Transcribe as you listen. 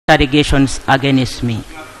allegations against me.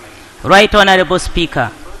 Right Honorable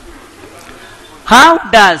Speaker, how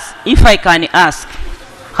does, if I can ask,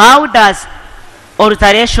 how does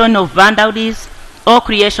alteration of boundaries or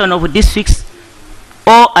creation of districts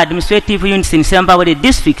or administrative units in Sembabule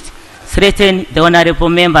district threaten the honorable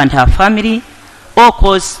member and her family or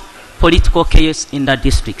cause political chaos in the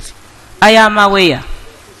district? I am aware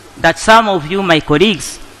that some of you, my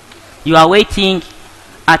colleagues, you are waiting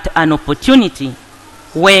at an opportunity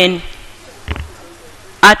when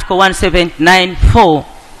Article 1794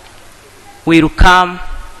 will come,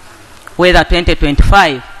 whether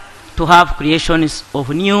 2025, to have creations of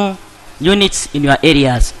new units in your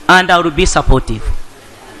areas, and I will be supportive.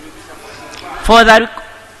 For the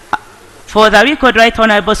record, Right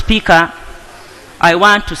Honorable Speaker, I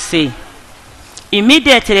want to say,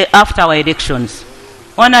 immediately after our elections,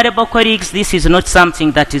 honorable colleagues, this is not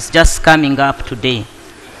something that is just coming up today.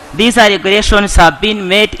 These regulations have been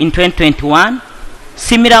made in 2021,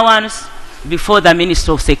 similar ones before the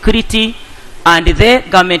Minister of Security and the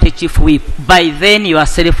Government Chief Whip, by then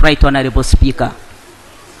yourself, Right Honorable Speaker.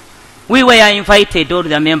 We were invited, all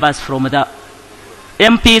the members from the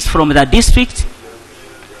MPs from the district.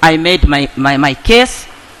 I made my case,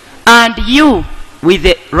 and you, with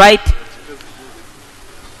the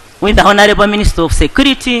Honorable Minister of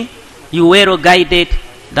Security, you were guided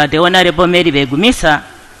that the Honorable Begumisa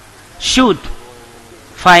should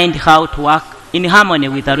find how to work in harmony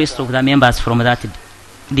with the rest of the members from that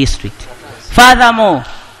district. Furthermore,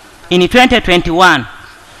 in 2021,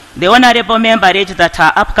 the Honorable Member alleged that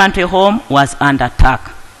her upcountry home was under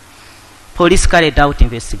attack. Police carried out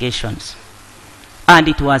investigations, and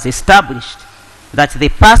it was established that the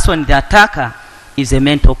person, the attacker, is a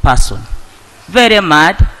mental person, very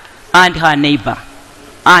mad, and her neighbor.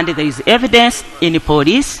 And there is evidence in the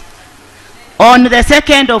police. On the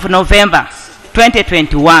 2nd of November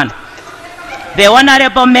 2021, the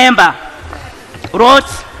Honorable Member wrote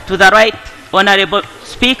to the Right Honorable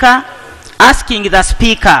Speaker asking the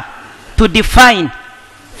Speaker to define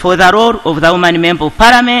for the role of the woman Member of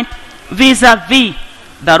Parliament vis-a-vis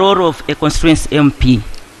the role of a constituency MP.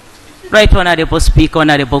 Right Honorable Speaker,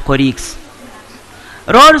 honorable colleagues,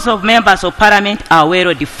 roles of members of Parliament are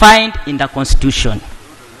well defined in the Constitution.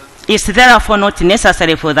 It's therefore not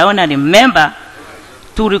necessary for the honorable member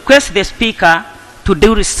to request the Speaker to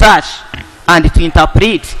do research and to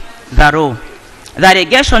interpret the law. The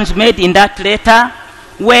allegations made in that letter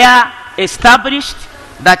were established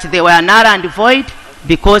that they were null and void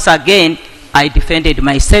because, again, I defended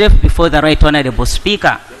myself before the Right Honorable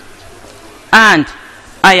Speaker. And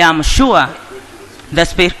I am sure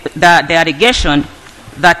the allegation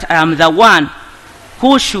that I am the one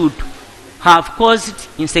who should have caused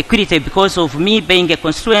insecurity because of me being a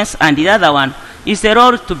constituent, and the other one is the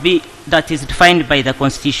role to be that is defined by the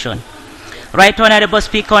Constitution. Right Honorable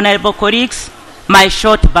Speaker, honorable colleagues, my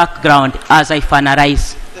short background as I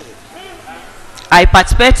finalize. I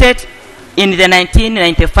participated in the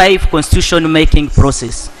 1995 constitution making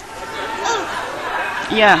process.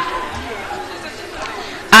 Yeah.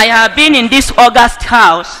 I have been in this August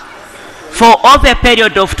House for over a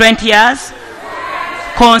period of 20 years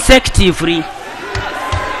consecutively.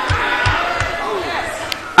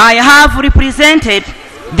 I have represented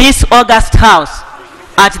this August House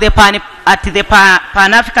at the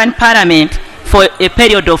Pan-African Parliament for a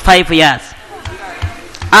period of 5 years.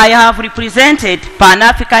 I have represented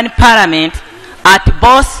Pan-African Parliament at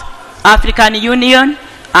both African Union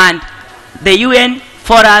and the UN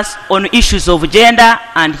forums on issues of gender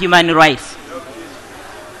and human rights.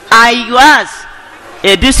 I was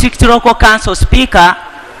a district local council speaker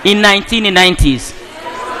in 1990s.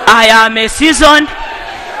 I am a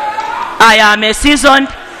seasoned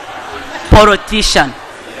politician.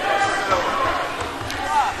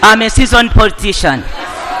 I'm a seasoned politician.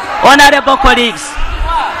 Honorable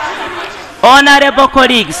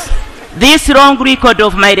colleagues, this long record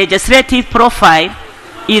of my legislative profile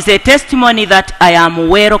is a testimony that I am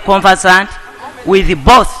well conversant with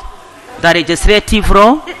both the legislative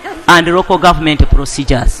law and local government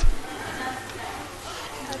procedures.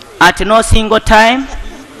 At no single time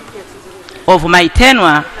of my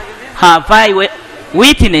tenure have I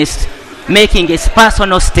witnessed making a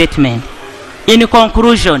personal statement. In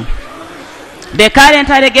conclusion, the current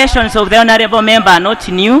allegations of the honorable member are not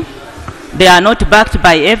new. They are not backed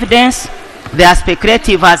by evidence. They are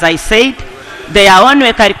speculative, as I said. They are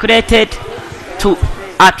only calculated to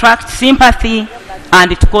attract sympathy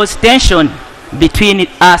and to cause tension between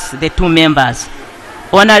us, the two members.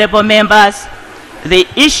 Honorable members, the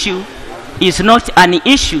issue is not an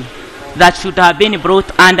issue that should have been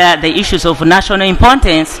brought under the issues of national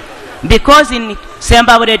importance, because in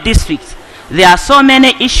Sembabule district, there are so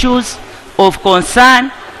many issues of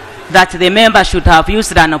concern that the members should have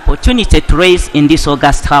used an opportunity to raise in this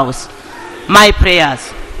August House. My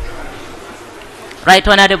prayers. Right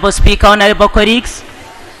Honorable Speaker, Honorable colleagues,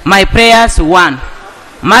 my prayers: 1.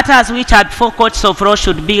 Matters which are before courts of law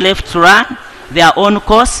should be left to run their own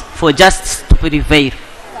course for justice to prevail.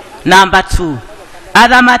 Number 2,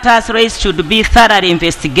 other matters raised should be thoroughly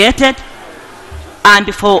investigated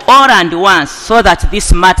and for all and once, so that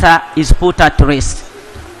this matter is put at rest.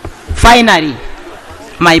 Finally,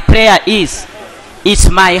 my prayer is, it's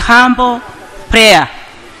my humble prayer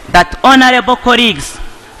that honorable colleagues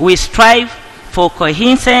will strive for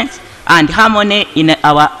coherence and harmony in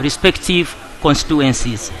our respective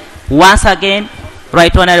constituencies. Once again,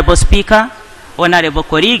 Right Honorable Speaker, honorable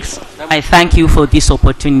colleagues, I thank you for this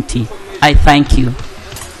opportunity. I thank you.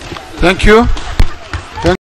 Thank you.